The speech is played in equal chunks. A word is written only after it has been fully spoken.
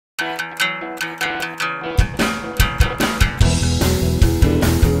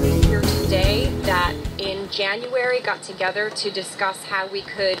January got together to discuss how we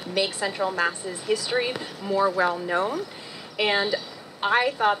could make Central Mass's history more well known. And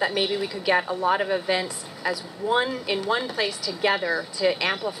I thought that maybe we could get a lot of events in one place together to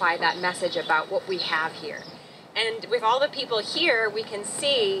amplify that message about what we have here. And with all the people here, we can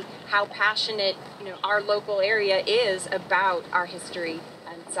see how passionate, our local area is about our history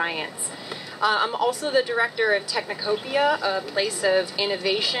and science. I'm also the director of Technocopia, a place of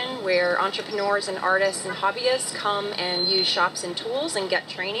innovation where entrepreneurs and artists and hobbyists come and use shops and tools and get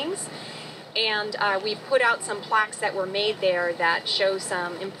trainings. And we put out some plaques that were made there that show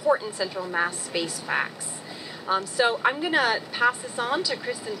some important Central Mass space facts. So I'm going to pass this on to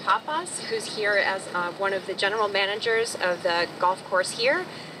Kristen Papas, who's here as one of the general managers of the golf course here.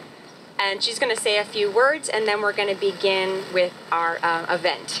 And she's going to say a few words, and then we're going to begin with our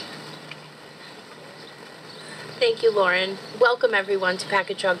event. Thank you, Lauren. Welcome, everyone, to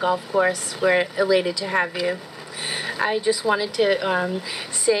Packagug Golf Course. We're elated to have you. I just wanted to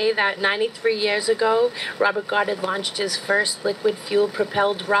say that 93 years ago, Robert Goddard launched his first liquid fuel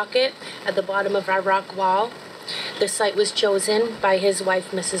propelled rocket at the bottom of our rock wall. The site was chosen by his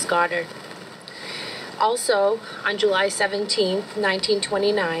wife, Mrs. Goddard. Also, on July 17,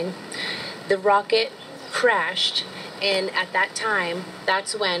 1929, the rocket crashed, and at that time,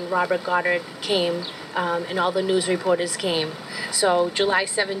 that's when Robert Goddard came and all the news reporters came. So July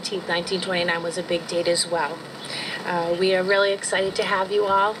 17, 1929 was a big date as well. We are really excited to have you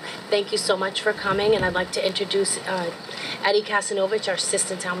all. Thank you so much for coming, and I'd like to introduce Eddie Kasanovich, our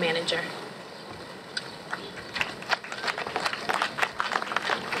assistant town manager.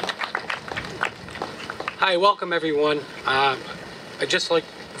 Hi, welcome everyone.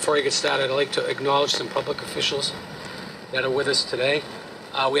 Before I get started, I'd like to acknowledge some public officials that are with us today.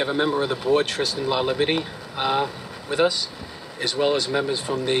 We have a member of the board, Tristan LaLiberte, with us, as well as members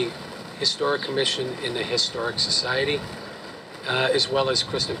from the Historic Commission in the Historic Society, as well as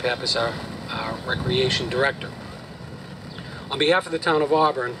Kristen Pappas, our Recreation Director. On behalf of the Town of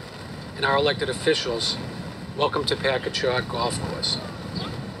Auburn and our elected officials, welcome to Packagug Golf Course.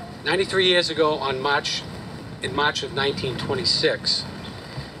 93 years ago, in March of 1926,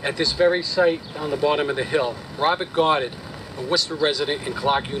 at this very site on the bottom of the hill, Robert Goddard, a Worcester resident and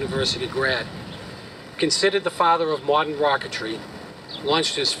Clark University grad, considered the father of modern rocketry,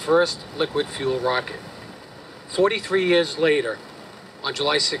 launched his first liquid fuel rocket. 43 years later, on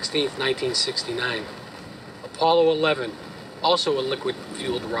July 16, 1969, Apollo 11, also a liquid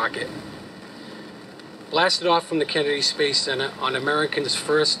fueled rocket, blasted off from the Kennedy Space Center on Americans'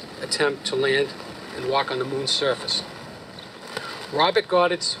 first attempt to land and walk on the moon's surface. Robert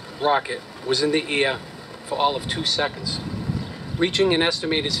Goddard's rocket was in the air for all of 2 seconds, reaching an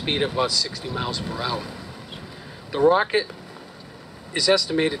estimated speed of about 60 miles per hour. The rocket is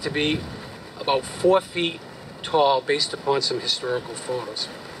estimated to be about 4 feet tall based upon some historical photos.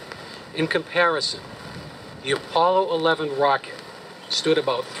 In comparison, the Apollo 11 rocket stood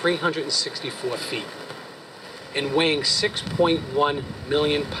about 364 feet and weighing 6.1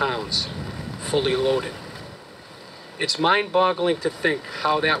 million pounds, fully loaded. It's mind-boggling to think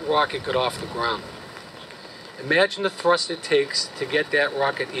how that rocket got off the ground. Imagine the thrust it takes to get that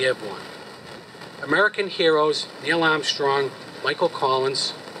rocket airborne. American heroes Neil Armstrong, Michael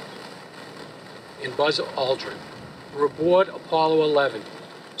Collins, and Buzz Aldrin were aboard Apollo 11,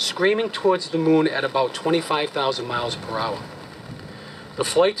 screaming towards the moon at about 25,000 miles per hour. The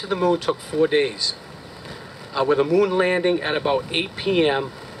flight to the moon took 4 days, with a moon landing at about 8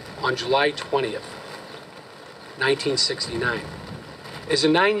 p.m. on July 20th, 1969. As a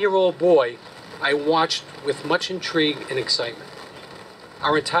 9-year-old boy, I watched with much intrigue and excitement.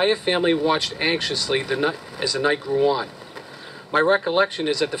 Our entire family watched anxiously as the night grew on. My recollection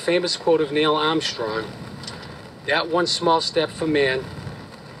is that the famous quote of Neil Armstrong, "That one small step for man,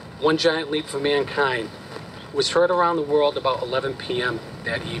 one giant leap for mankind," was heard around the world about 11 p.m.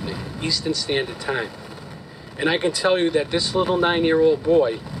 that evening, Eastern Standard Time. And I can tell you that this little 9-year-old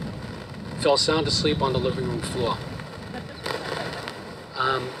boy fell sound asleep on the living room floor.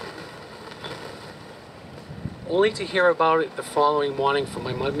 Only to hear about it the following morning from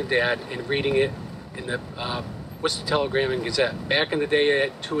my mom and dad and reading it in the Worcester Telegram and Gazette. Back in the day, they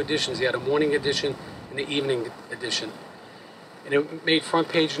had 2 editions. They had a morning edition and the evening edition. And it made front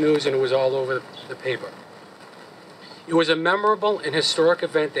page news, and it was all over the paper. It was a memorable and historic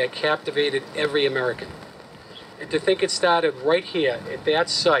event that captivated every American. And to think it started right here at that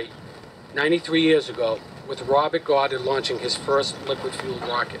site 93 years ago with Robert Goddard launching his first liquid-fueled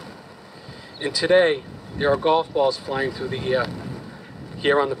rocket. And today, there are golf balls flying through the air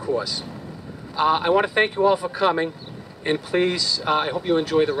here on the course. I want to thank you all for coming, and please, I hope you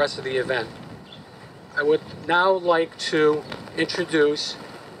enjoy the rest of the event. I would now like to introduce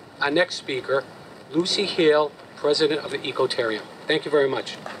our next speaker, Lucy Hale, President of the Ecotarium. Thank you very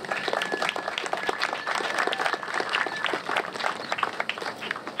much.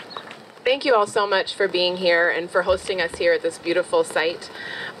 Thank you all so much for being here and for hosting us here at this beautiful site.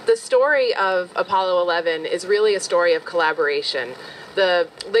 The story of Apollo 11 is really a story of collaboration. The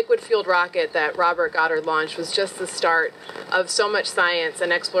liquid-fueled rocket that Robert Goddard launched was just the start of so much science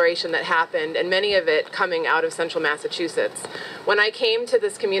and exploration that happened, and many of it coming out of central Massachusetts. When I came to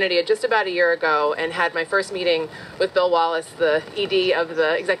this community just about a year ago and had my first meeting with Bill Wallace, the ED of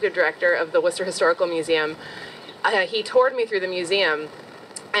the Executive Director of the Worcester Historical Museum, he toured me through the museum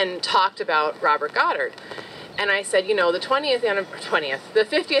and talked about Robert Goddard. And I said, you know, the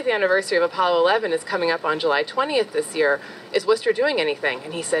 50th anniversary of Apollo 11 is coming up on July 20th this year. Is Worcester doing anything?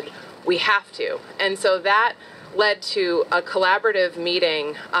 And he said, we have to. And so that led to a collaborative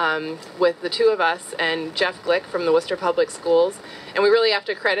meeting with the two of us and Jeff Glick from the Worcester Public Schools. And we really have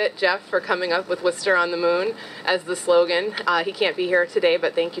to credit Jeff for coming up with Worcester on the Moon as the slogan. He can't be here today,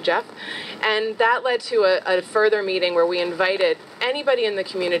 but thank you, Jeff. And that led to a further meeting where we invited anybody in the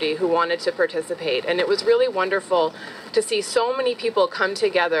community who wanted to participate. And it was really wonderful to see so many people come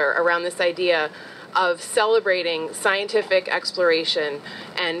together around this idea of celebrating scientific exploration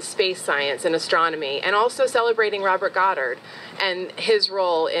and space science and astronomy, and also celebrating Robert Goddard and his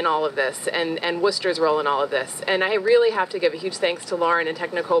role in all of this, and Worcester's role in all of this. And I really have to give a huge thanks to Lauren and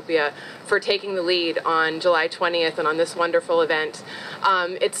Technocopia for taking the lead on July 20th and on this wonderful event.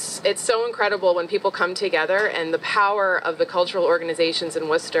 It's so incredible when people come together, and the power of the cultural organizations in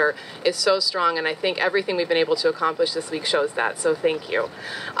Worcester is so strong, and I think everything we've been able to accomplish this week shows that, so thank you.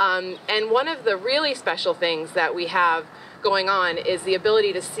 And one of the really special things that we have going on is the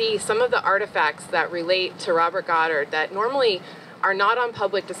ability to see some of the artifacts that relate to Robert Goddard that normally are not on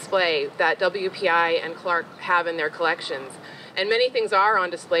public display that WPI and Clark have in their collections. And many things are on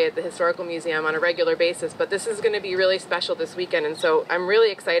display at the Historical Museum on a regular basis, but this is going to be really special this weekend, and so I'm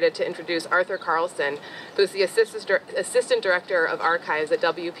really excited to introduce Arthur Carlson, who's the Assistant Director of Archives at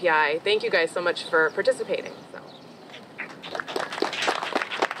WPI. Thank you guys so much for participating.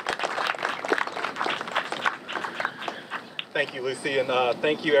 Thank you, Lucy, and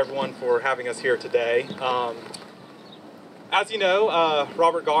thank you everyone for having us here today. As you know,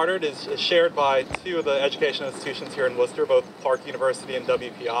 Robert Goddard is shared by two of the educational institutions here in Worcester, both Clark University and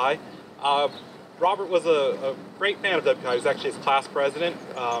WPI. Robert was a great fan of WPI. He was actually his class president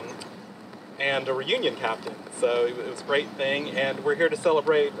and a reunion captain, so it was a great thing. And we're here to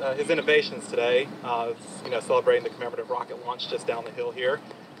celebrate his innovations today. Celebrating the commemorative rocket launch just down the hill here.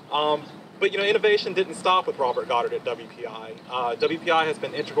 But innovation didn't stop with Robert Goddard at WPI. WPI has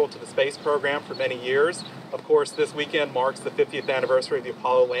been integral to the space program for many years. Of course, this weekend marks the 50th anniversary of the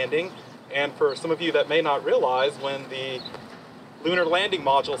Apollo landing. And for some of you that may not realize, when the lunar landing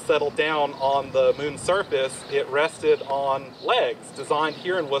module settled down on the moon's surface, it rested on legs designed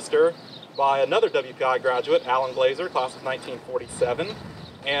here in Worcester by another WPI graduate, Alan Glazer, class of 1947.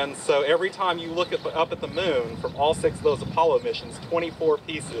 And so every time you look up at the moon, from all 6 of those Apollo missions, 24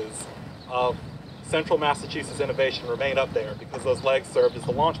 pieces of central Massachusetts innovation remain up there because those legs served as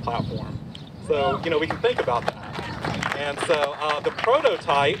the launch platform. So, we can think about that. And so the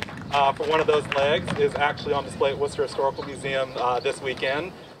prototype for one of those legs is actually on display at Worcester Historical Museum this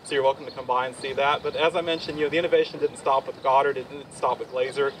weekend. So you're welcome to come by and see that. But as I mentioned, the innovation didn't stop with Goddard, it didn't stop with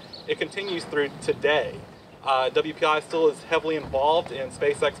Glazer. It continues through today. WPI still is heavily involved in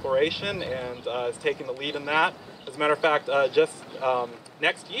space exploration and is taking the lead in that. As a matter of fact, just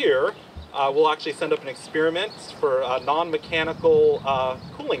next year, we'll actually send up an experiment for non-mechanical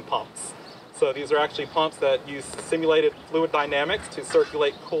cooling pumps. So these are actually pumps that use simulated fluid dynamics to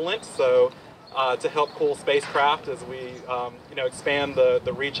circulate coolant, so to help cool spacecraft as we expand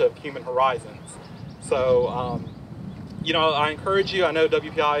the reach of human horizons. So I encourage you, I know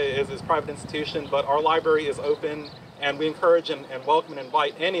WPI is a private institution, but our library is open, and we encourage and welcome and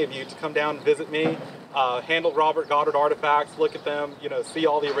invite any of you to come down and visit me, handle Robert Goddard artifacts, look at them, see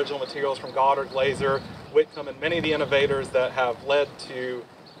all the original materials from Goddard, Glazer, Whitcomb, and many of the innovators that have led to,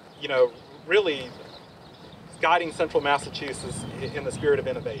 really guiding central Massachusetts in the spirit of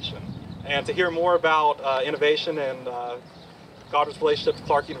innovation. And to hear more about innovation and Goddard's relationship to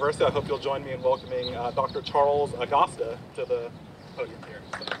Clark University, I hope you'll join me in welcoming Dr. Charles Agosta to the podium here.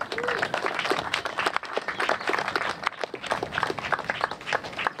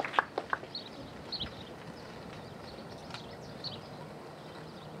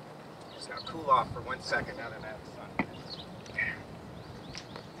 Just gotta cool off for 1 second now that I'm out of the sun.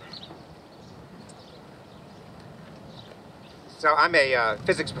 So I'm a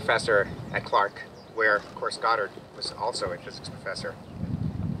physics professor at Clark, where, of course, Goddard was also a physics professor.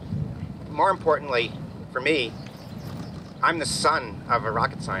 More importantly, for me, I'm the son of a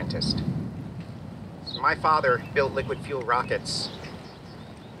rocket scientist. My father built liquid fuel rockets,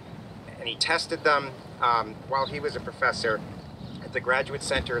 and he tested them while he was a professor at the Graduate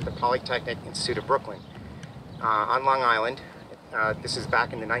Center at the Polytechnic Institute of Brooklyn on Long Island. This is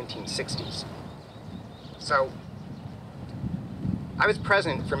back in the 1960s. So I was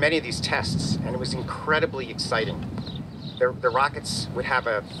present for many of these tests, and it was incredibly exciting. The rockets would have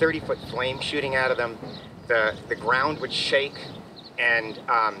a 30-foot flame shooting out of them. The ground would shake, and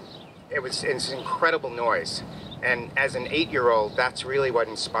it's an incredible noise. And as an 8-year-old, that's really what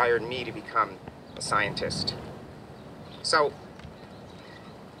inspired me to become a scientist. So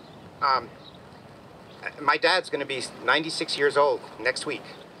my dad's going to be 96 years old next week.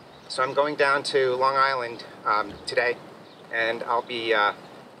 So I'm going down to Long Island today, and I'll be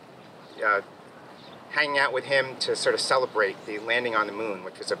hanging out with him to sort of celebrate the landing on the moon,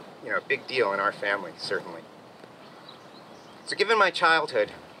 which was a big deal in our family, certainly. So given my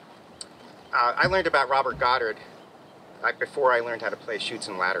childhood, I learned about Robert Goddard before I learned how to play Chutes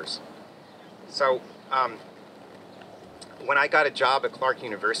and Ladders. So when I got a job at Clark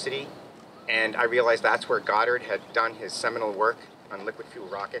University, and I realized that's where Goddard had done his seminal work on liquid fuel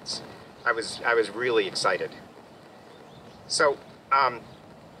rockets, I was really excited. So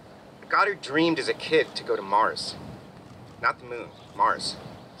Goddard dreamed as a kid to go to Mars. Not the moon, Mars.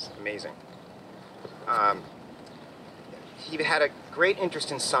 It's amazing. He had a great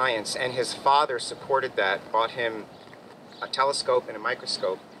interest in science, and his father supported that, bought him a telescope and a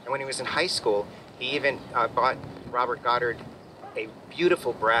microscope. And when he was in high school, he even bought Robert Goddard a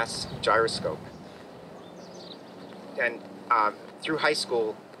beautiful brass gyroscope. And through high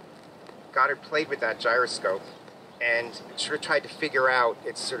school, Goddard played with that gyroscope and sort of tried to figure out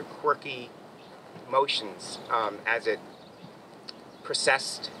its sort of quirky motions as it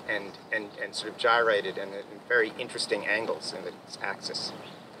processed and sort of gyrated and in very interesting angles in its axis.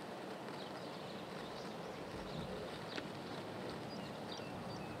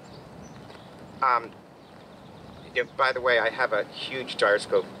 By the way, I have a huge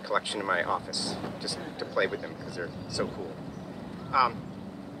gyroscope collection in my office just to play with them because they're so cool.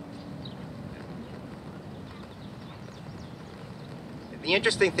 The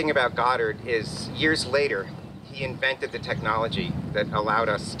interesting thing about Goddard is years later, he invented the technology that allowed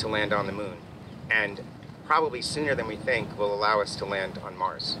us to land on the moon, and probably sooner than we think will allow us to land on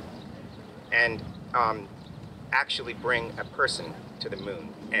Mars, and actually bring a person to the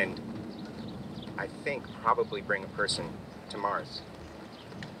moon, and I think probably bring a person to Mars.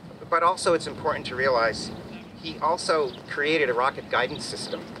 But also it's important to realize he also created a rocket guidance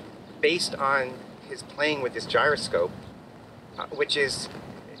system based on his playing with this gyroscope, which is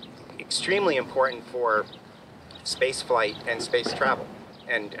extremely important for space flight and space travel,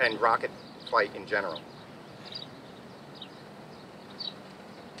 and rocket flight in general.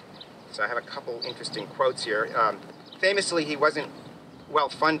 So I have a couple interesting quotes here. Famously, he wasn't well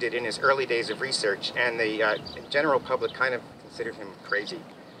funded in his early days of research, and the general public kind of considered him crazy.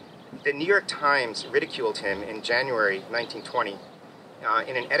 The New York Times ridiculed him in January 1920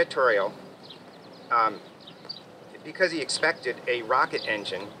 in an editorial because he expected a rocket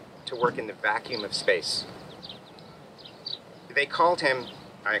engine to work in the vacuum of space. They called him,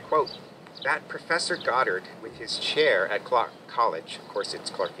 I quote, "that Professor Goddard with his chair at Clark College," of course it's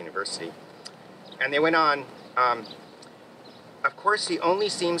Clark University, and they went on, "of course he only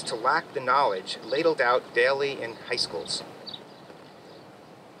seems to lack the knowledge ladled out daily in high schools."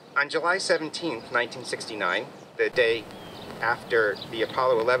 On July 17th, 1969, the day after the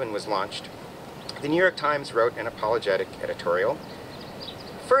Apollo 11 was launched, the New York Times wrote an apologetic editorial.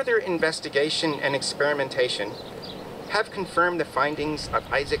 "Further investigation and experimentation have confirmed the findings of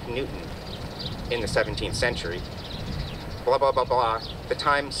Isaac Newton in the 17th century. Blah, blah, blah, blah. The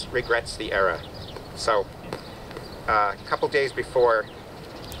Times regrets the era." So, a couple days before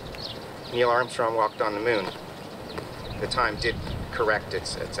Neil Armstrong walked on the moon, the Times did correct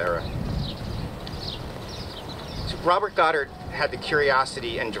its error. So Robert Goddard had the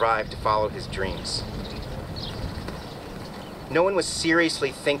curiosity and drive to follow his dreams. No one was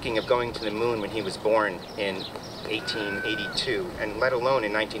seriously thinking of going to the moon when he was born in 1882, and let alone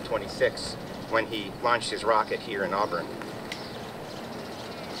in 1926, when he launched his rocket here in Auburn.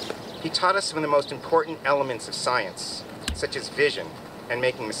 He taught us some of the most important elements of science, such as vision and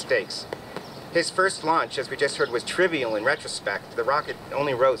making mistakes. His first launch, as we just heard, was trivial in retrospect. The rocket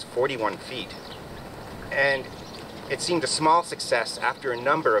only rose 41 feet. And it seemed a small success after a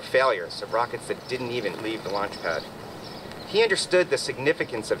number of failures of rockets that didn't even leave the launch pad. He understood the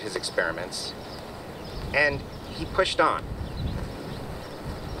significance of his experiments, And he pushed on.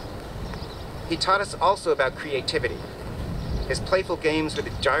 He taught us also about creativity. His playful games with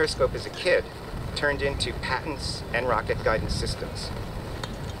a gyroscope as a kid turned into patents and rocket guidance systems.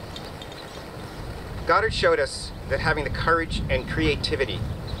 Goddard showed us that having the courage and creativity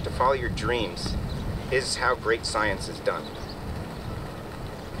to follow your dreams is how great science is done.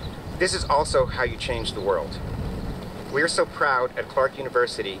 This is also how you change the world. We are so proud at Clark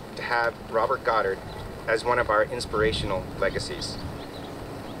University to have Robert Goddard as one of our inspirational legacies.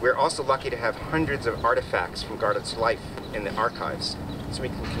 We're also lucky to have hundreds of artifacts from Goddard's life in the archives, so we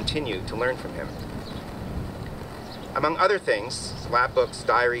can continue to learn from him. Among other things, lab books,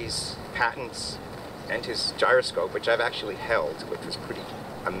 diaries, patents, and his gyroscope, which I've actually held, which was a pretty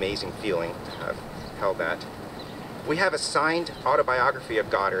amazing feeling to have held that. We have a signed autobiography of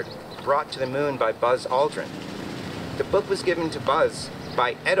Goddard brought to the moon by Buzz Aldrin. The book was given to Buzz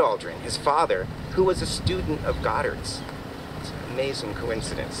by Ed Aldrin, his father, who was a student of Goddard's. It's an amazing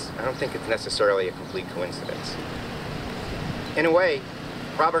coincidence. I don't think it's necessarily a complete coincidence. In a way,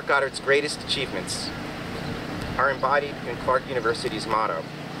 Robert Goddard's greatest achievements are embodied in Clark University's motto,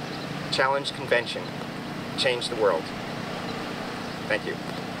 challenge convention, change the world. Thank you.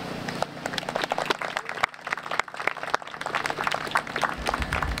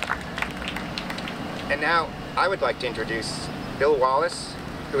 And now, I would like to introduce Bill Wallace,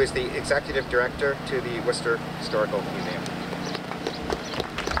 who is the Executive Director to the Worcester Historical Museum.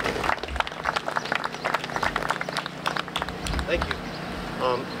 Thank you.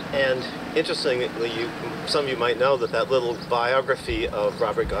 And interestingly, some of you might know that little biography of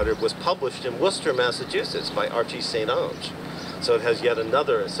Robert Goddard was published in Worcester, Massachusetts by Archie St. Onge. So it has yet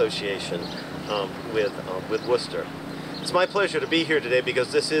another association with Worcester. It's my pleasure to be here today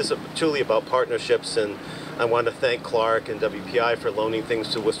because this is truly about partnerships, and I want to thank Clark and WPI for loaning things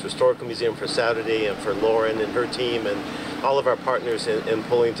to Worcester Historical Museum for Saturday, and for Lauren and her team and all of our partners in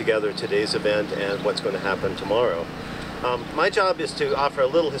pulling together today's event and what's going to happen tomorrow. My job is to offer a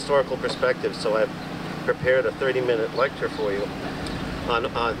little historical perspective, so I've prepared a 30-minute lecture for you on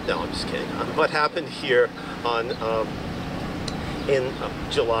no, I'm just kidding, on what happened here in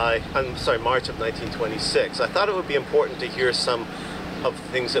March of 1926. I thought it would be important to hear some of the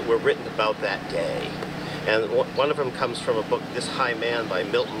things that were written about that day. And one of them comes from a book, This High Man by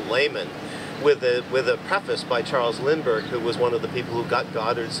Milton Lehman, with a preface by Charles Lindbergh, who was one of the people who got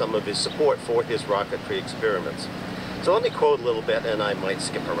Goddard some of his support for his rocketry experiments. So let me quote a little bit, and I might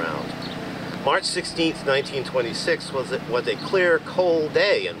skip around. March 16th, 1926 was a clear, cold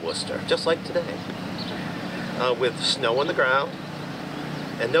day in Worcester, just like today, with snow on the ground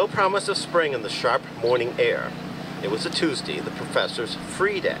and no promise of spring in the sharp morning air. It was a Tuesday, the professor's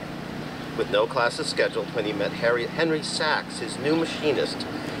free day, with no classes scheduled when he met Henry Sachs, his new machinist,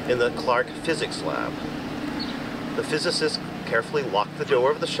 in the Clark physics lab. The physicist carefully locked the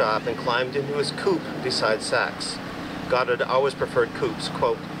door of the shop and climbed into his coupe beside Sachs. Goddard always preferred coupes.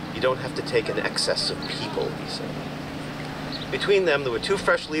 Quote, "You don't have to take an excess of people," he said. Between them, there were 2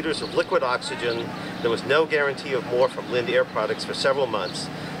 fresh liters of liquid oxygen. There was no guarantee of more from Lind Air Products for several months,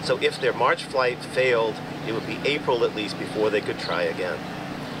 so if their March flight failed, it would be April at least before they could try again.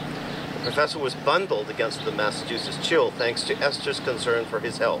 The professor was bundled against the Massachusetts chill thanks to Esther's concern for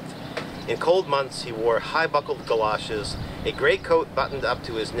his health. In cold months, he wore high-buckled galoshes, a gray coat buttoned up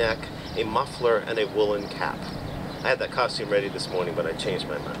to his neck, a muffler, and a woolen cap. I had that costume ready this morning, but I changed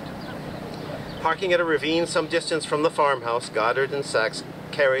my mind. Parking at a ravine some distance from the farmhouse, Goddard and Sachs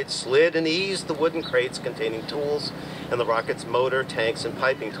carried, slid, and eased the wooden crates containing tools and the rocket's motor, tanks, and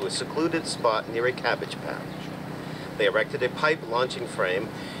piping to a secluded spot near a cabbage patch. They erected a pipe launching frame,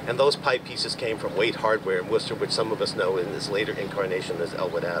 and those pipe pieces came from Waite Hardware in Worcester, which some of us know in this later incarnation as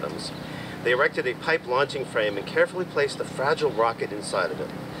Elwood Adams. They erected a pipe launching frame and carefully placed the fragile rocket inside of it.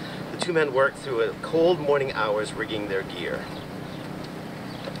 The 2 men worked through a cold morning hours rigging their gear.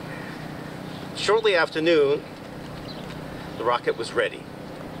 Shortly after noon, the rocket was ready.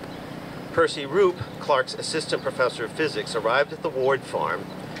 Percy Roop, Clark's assistant professor of physics, arrived at the Ward farm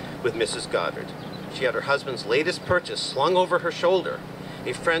with Mrs. Goddard. She had her husband's latest purchase slung over her shoulder,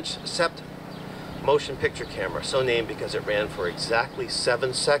 a French Sept motion picture camera, so named because it ran for exactly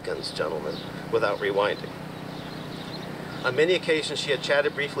 7 seconds, gentlemen, without rewinding. On many occasions, she had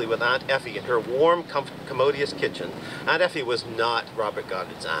chatted briefly with Aunt Effie in her warm, commodious kitchen. Aunt Effie was not Robert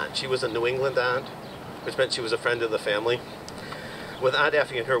Goddard's aunt. She was a New England aunt, which meant she was a friend of the family. With Aunt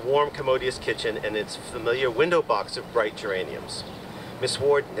Effie in her warm, commodious kitchen and its familiar window box of bright geraniums. Miss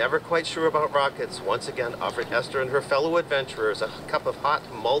Ward, never quite sure about rockets, once again offered Esther and her fellow adventurers a cup of hot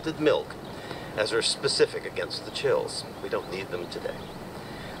malted milk as her specific against the chills. We don't need them today.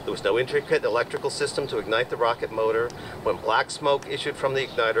 There was no intricate electrical system to ignite the rocket motor. When black smoke issued from the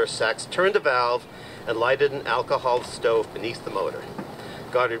igniter, Sachs turned a valve and lighted an alcohol stove beneath the motor.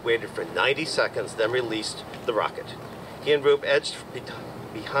 Goddard waited for 90 seconds, then released the rocket. He and Roop edged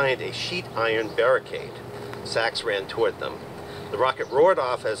behind a sheet iron barricade. Sachs ran toward them. The rocket roared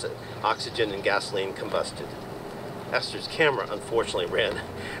off as oxygen and gasoline combusted. Esther's camera unfortunately ran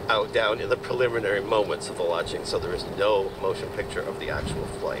out down in the preliminary moments of the launching, so there is no motion picture of the actual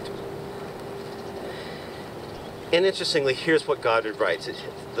flight. And interestingly, here's what Goddard writes.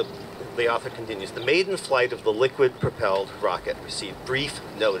 The author continues, the maiden flight of the liquid-propelled rocket received brief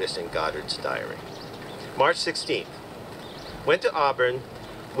notice in Goddard's diary. March 16th. Went to Auburn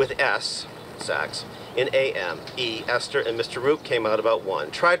with S, Sachs, in AM. E, Esther, and Mr. Roop came out about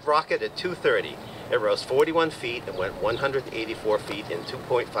 1. Tried rocket at 2:30. It rose 41 feet and went 184 feet in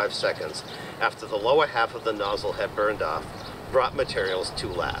 2.5 seconds after the lower half of the nozzle had burned off. Brought materials to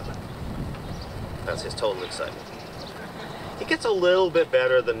lab. That's his total excitement. It gets a little bit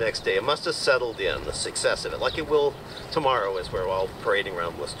better the next day. It must have settled in, the success of it, like it will tomorrow as we're all parading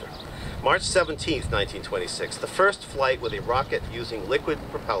around Worcester. March 17th, 1926, the first flight with a rocket using liquid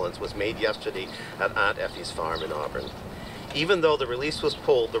propellants was made yesterday at Aunt Effie's farm in Auburn. Even though the release was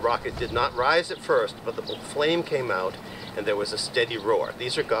pulled, the rocket did not rise at first, but the flame came out and there was a steady roar.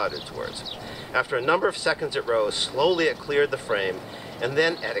 These are Goddard's words. After a number of seconds it rose, slowly it cleared the frame, and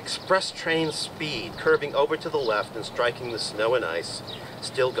then at express train speed, curving over to the left and striking the snow and ice,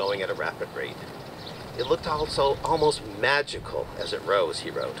 still going at a rapid rate. It looked also almost magical as it rose,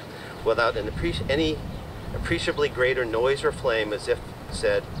 he wrote, without any appreciably greater noise or flame, as if it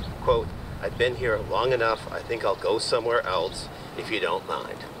said, quote, I've been here long enough, I think I'll go somewhere else, if you don't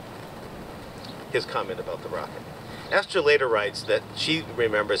mind. His comment about the rocket. Esther later writes that she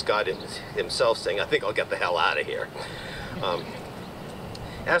remembers Goddard himself saying, I think I'll get the hell out of here.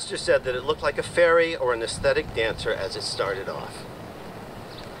 Esther said that it looked like a fairy or an aesthetic dancer as it started off.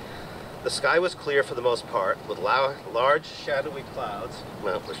 The sky was clear for the most part, with large shadowy clouds.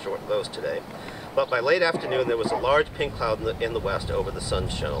 Well, we're short of those today. But by late afternoon, there was a large pink cloud in the west over the sun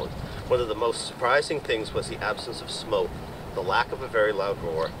shone. One of the most surprising things was the absence of smoke, the lack of a very loud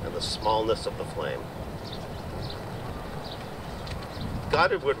roar, and the smallness of the flame.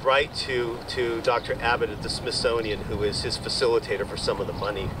 Goddard would write to Dr. Abbott at the Smithsonian, who is his facilitator for some of the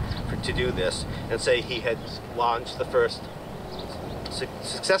money to do this, and say he had successfully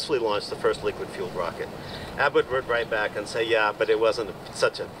launched the first liquid-fueled rocket. Abbott would write back and say, yeah, but it wasn't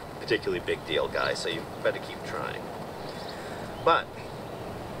such a particularly big deal, guy, so you better keep trying. But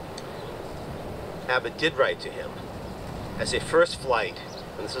Abbott did write to him. As a first flight,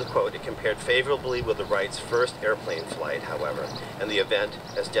 and this is a quote, it compared favorably with the Wright's first airplane flight, however, and the event,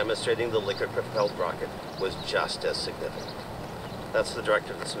 as demonstrating the liquid-propelled rocket, was just as significant. That's the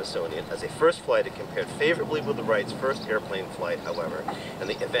director of the Smithsonian. As a first flight, it compared favorably with the Wright's first airplane flight, however, and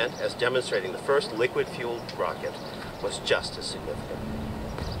the event, as demonstrating the first liquid-fueled rocket, was just as significant.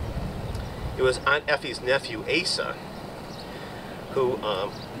 It was Aunt Effie's nephew, Asa, who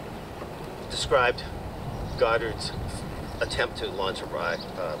described Goddard's attempt to launch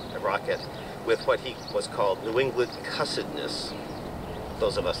a rocket with what he was called New England cussedness.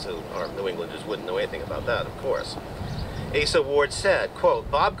 Those of us who are New Englanders wouldn't know anything about that, of course. Asa Ward said, quote,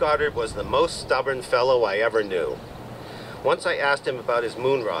 Bob Goddard was the most stubborn fellow I ever knew. Once I asked him about his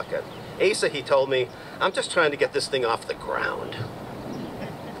moon rocket. Asa, he told me, I'm just trying to get this thing off the ground.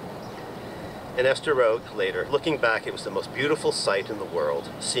 And Esther wrote later, looking back, it was the most beautiful sight in the world,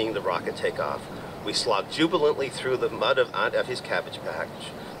 seeing the rocket take off. We slogged jubilantly through the mud of Aunt Effie's cabbage patch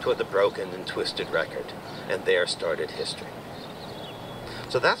toward the broken and twisted record, and there started history.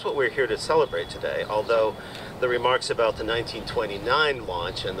 So that's what we're here to celebrate today, although the remarks about the 1929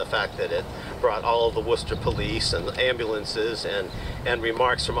 launch and the fact that it brought all of the Worcester police and the ambulances and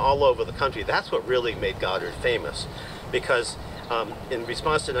remarks from all over the country, that's what really made Goddard famous, because in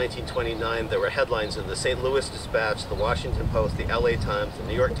response to 1929, there were headlines in the St. Louis Dispatch, the Washington Post, the LA Times, the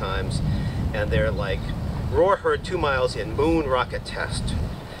New York Times, and they're like, roar heard 2 miles in moon rocket test.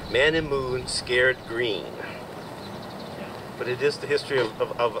 Man in moon scared green. But it is the history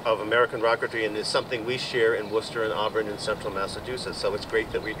of American rocketry, and it's something we share in Worcester and Auburn and central Massachusetts, so it's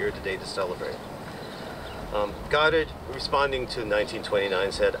great that we're here today to celebrate. Goddard, responding to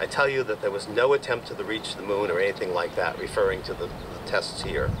 1929, said, I tell you that there was no attempt to reach the moon or anything like that, referring to the tests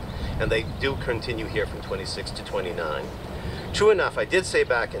here. And they do continue here from 26 to 29. True enough, I did say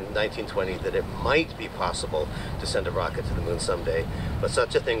back in 1920 that it might be possible to send a rocket to the moon someday, but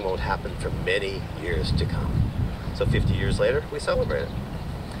such a thing won't happen for many years to come. So 50 years later, we celebrate it.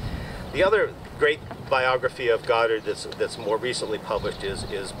 The other great biography of Goddard that's more recently published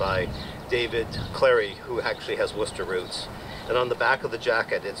is by David Clary, who actually has Worcester roots. And on the back of the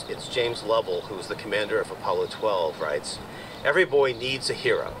jacket, it's James Lovell, who's the commander of Apollo 12, writes, "Every boy needs a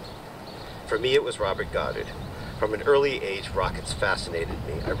hero. For me, it was Robert Goddard. From an early age, rockets fascinated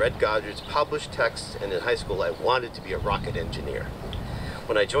me. I read Goddard's published texts, and in high school, I wanted to be a rocket engineer.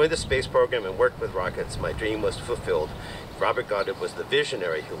 When I joined the space program and worked with rockets, my dream was fulfilled. Robert Goddard was the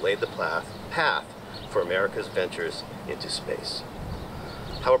visionary who laid the path for America's ventures into space."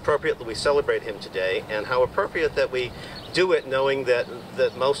 How appropriate that we celebrate him today, and how appropriate that we do it knowing that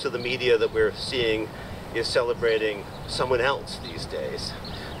most of the media that we're seeing is celebrating someone else these days.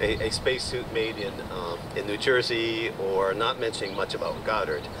 A spacesuit made in New Jersey, or not mentioning much about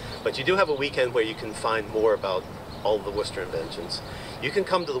Goddard. But you do have a weekend where you can find more about all of the Worcester inventions. You can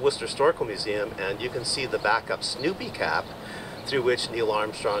come to the Worcester Historical Museum and you can see the backup Snoopy cap through which Neil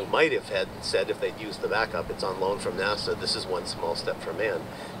Armstrong might have said if they'd used the backup. It's on loan from NASA. This is One Small Step for Man,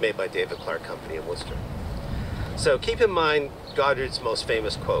 made by David Clark Company in Worcester. So keep in mind Goddard's most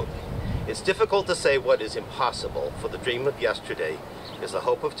famous quote. "It's difficult to say what is impossible, for the dream of yesterday is the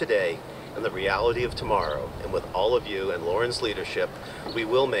hope of today and the reality of tomorrow. And with all of you and Lauren's leadership, we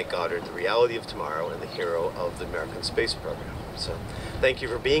will make Goddard the reality of tomorrow and the hero of the American space program." So thank you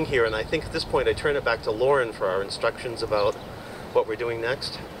for being here. And I think at this point I turn it back to Lauren for our instructions about what we're doing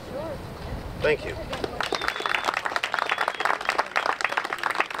next. Thank you.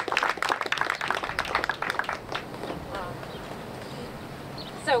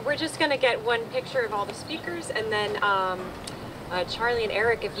 So we're just going to get one picture of all the speakers, and then Charlie and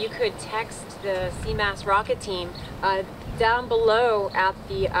Eric, if you could text the CMAS rocket team. Down below at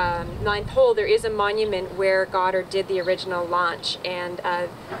the 9th hole, there is a monument where Goddard did the original launch, and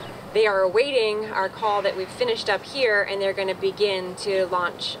they are awaiting our call that we've finished up here, and they're going to begin to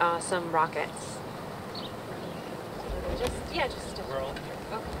launch some rockets. Just a whirl.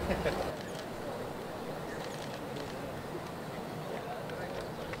 Okay.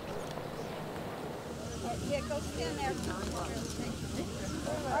 Yeah, go stand there.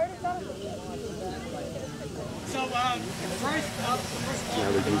 So, first Yeah,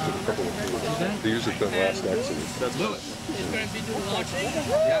 they used it a couple of times. They used it the last accident. That's Lewis is going to be doing the launching.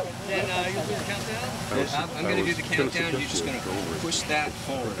 Yeah. Then you'll do the countdown? I'm going to do the countdown. You're just going to push that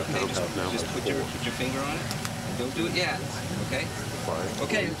forward. Okay, just put your finger on it. Don't do it yet. Okay?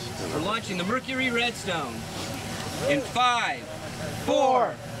 Okay, we're launching the Mercury Redstone in 5,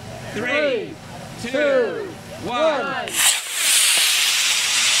 4, 3, 2, 1.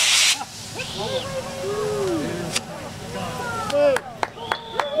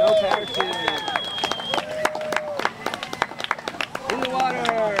 No parachute. In the water.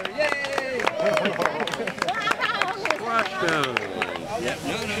 Yay! Splashdown. Yeah,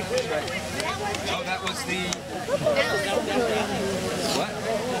 no. Oh, that was the... What?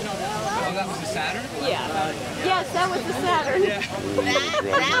 Oh, that was the Saturn? Yeah. Yes, that was the Saturn. Yeah.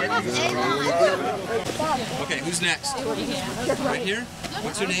 Okay, who's next? Right here?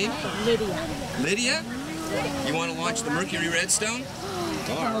 What's her name? Lydia. Lydia? You want to launch the Mercury Redstone?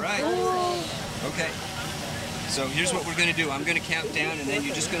 All right. Okay. So here's what we're going to do. I'm going to count down, and then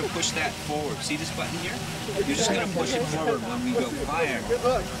you're just going to push that forward. See this button here? You're just going to push it forward when we go fire.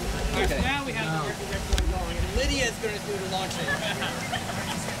 Okay. Now we have the Mercury Redstone going, and Lydia's going to do the launching.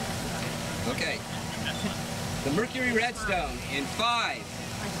 Okay. The Mercury Redstone in 5,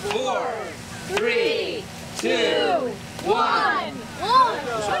 4, 3, 2, 1.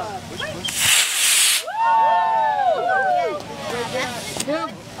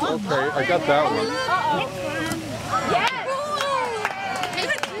 Okay, I got that one.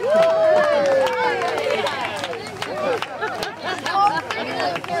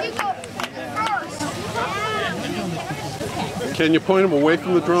 Can you point them away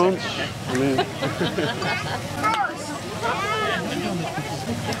from the drones? I mean...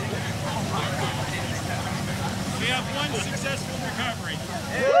 We have one successful recovery.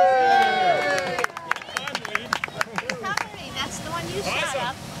 Recovery, that's the one you shot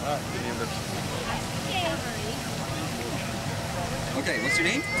up. Okay, what's your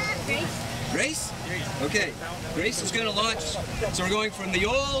name? Grace. Grace? Okay, Grace is going to launch. So we're going from the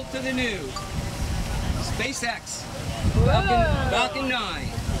old to the new. SpaceX. Falcon 9.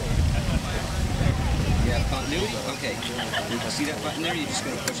 You have continuity? Okay. You see that button there? You're just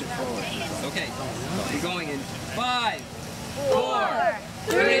going to push it forward. Okay. We're going in 5, 4,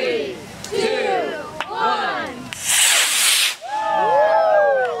 3, 2, 1.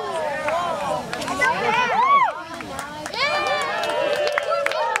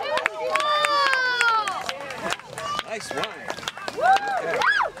 Nice one.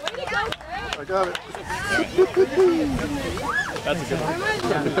 Okay. I got it. That's a good one.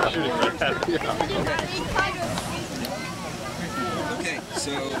 Okay,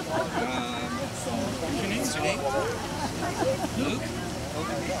 so, what's your name? Luke?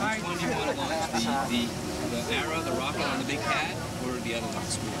 Which one do you want to launch? The arrow, the rocket on the big pad, or the other one,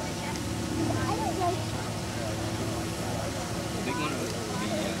 the spool? The big one or the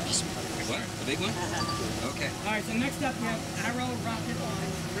what? The big one? Okay. All right, so next up we have arrow, rocket on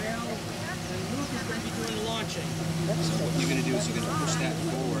rail, and Luke is going to be doing the launching. So what you're going to do is you're going to push that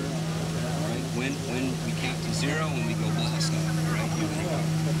forward, right? When we count to 0, when we go blast off, right? You're going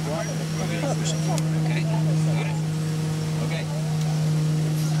to push it forward, okay? Got it? Okay.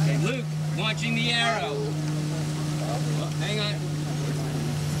 Okay, Luke, launching the arrow. Oh, hang on.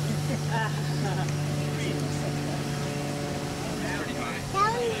 Pretty high.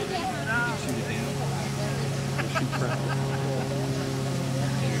 Shoot it down.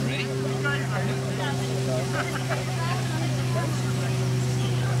 Okay, ready?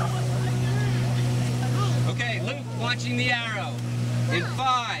 Okay, Luke, launching the arrow. In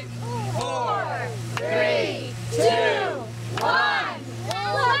 5, 4, 3, 2, 1.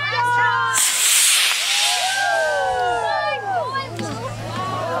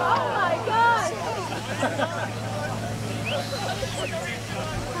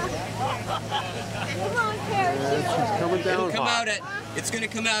 She's coming down. It's going to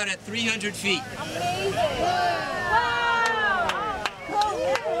come out at 300 feet. Amazing. Wow.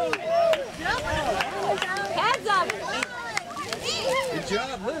 Heads up. Good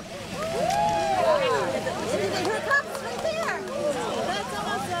job, Luke. Here it comes right there. That's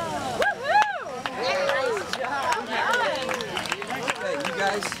awesome. Woohoo! Nice job. Okay, you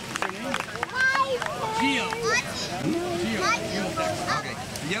guys. Geo. Okay.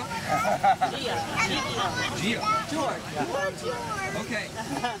 Geo? George. Okay.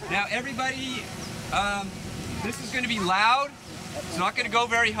 Now everybody, this is going to be loud. It's not going to go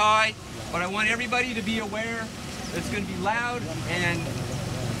very high, but I want everybody to be aware that it's going to be loud, and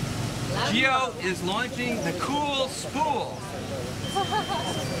Geo is launching the cool spool.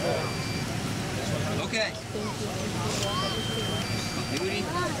 Okay. Continuity?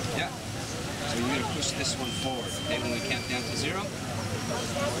 Yeah. So you're going to push this one forward, okay, when we count down to 0?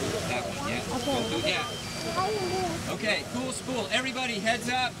 That one, yeah. Don't do it, yeah. Okay, cool spool. Everybody, heads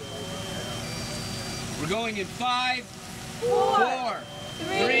up. We're going in 5, 4,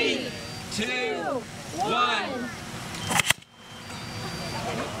 3, 2, 1.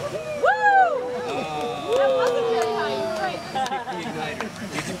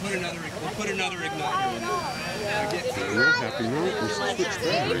 We'll put another igniter in there. We're happy now. We switched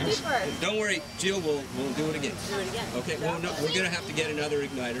batteries. Don't worry, Jill will do it again. Okay, well, no, we're going to have to get another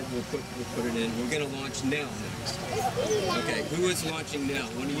igniter. We'll put it in. We're going to launch Nell next. Okay, who is launching Nell?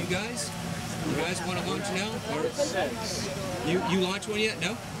 One of you guys? You guys want to launch Nell? Or you launch one yet?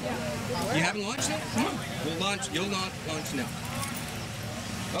 No? You haven't launched it? Come on. You'll not launch Nell.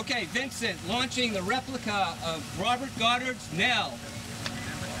 Okay, Vincent, launching the replica of Robert Goddard's Nell.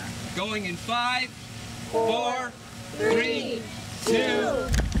 Going in 5, 4, 3, 2,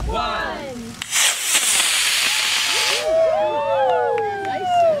 1.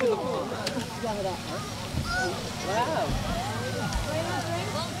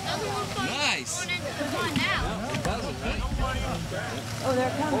 Nice. Oh, there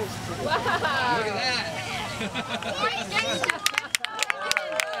it comes. Wow. Look at that.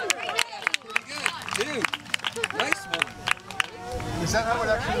 Dude, nice one. Is that how it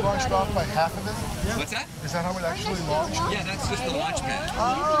actually launched off by half of it? What's that? Is that how it actually launched? Yeah, that's just the launch pad.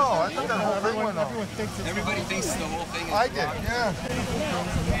 Oh, I thought that whole thing went off. Everybody thinks the whole thing is I did, yeah.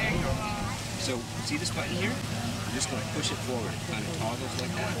 So, see this button here? You're just going to push it forward. It kind of toggles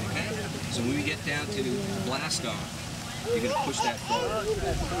like that, okay? So when we get down to blast off, you're going to push that forward.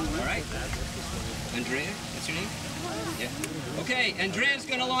 All right? Andrea, that's your name? Yeah. Okay, Andrea's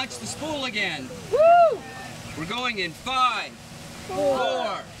going to launch the spool again. Woo! We're going in 5,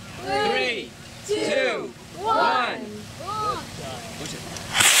 4, 3, 2, 1. Push it.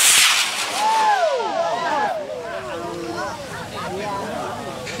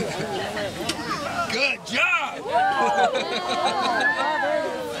 Good job!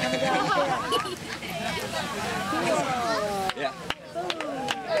 Yeah.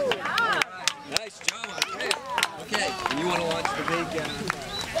 Nice job, Andrea. Okay, and you want to launch the big,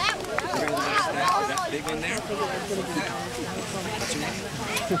 that big one there? Okay. What's your name?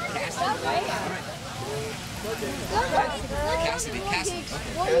 Cassidy. Cassidy.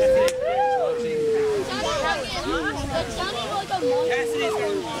 Cassidy's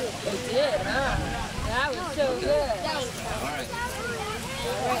going to launch. It did, huh? That was so good. All right.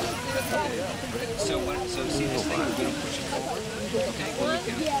 So see this thing, we're going to push it forward. Okay, when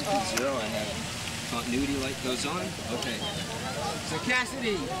we count to 0, I have continuity light goes on. Okay. So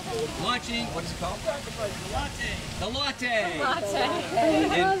Cassidy, launching, what is it called? The latte.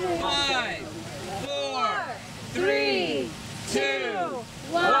 In 5, 4, 3, 2,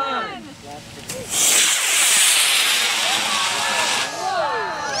 1.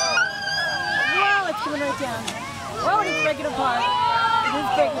 Wow, it's coming right down. Oh, it's breaking apart. It is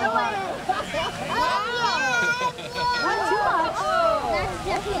breaking apart. Not too much. That's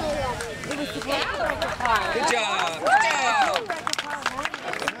definitely It was supposed to break apart. Good job. Good job.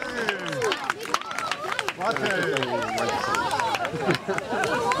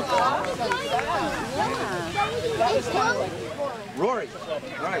 Rory.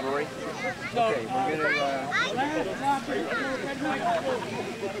 All right, Rory. Okay, we're going to...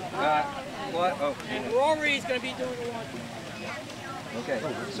 what? Oh. And Rory's going to be doing the launch. Okay,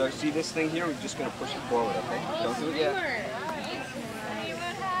 so see this thing here? We're just going to push it forward, okay? Don't do it yet.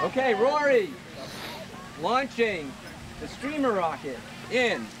 Okay, Rory. Launching the streamer rocket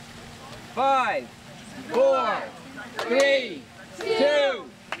in 5, 4, 3,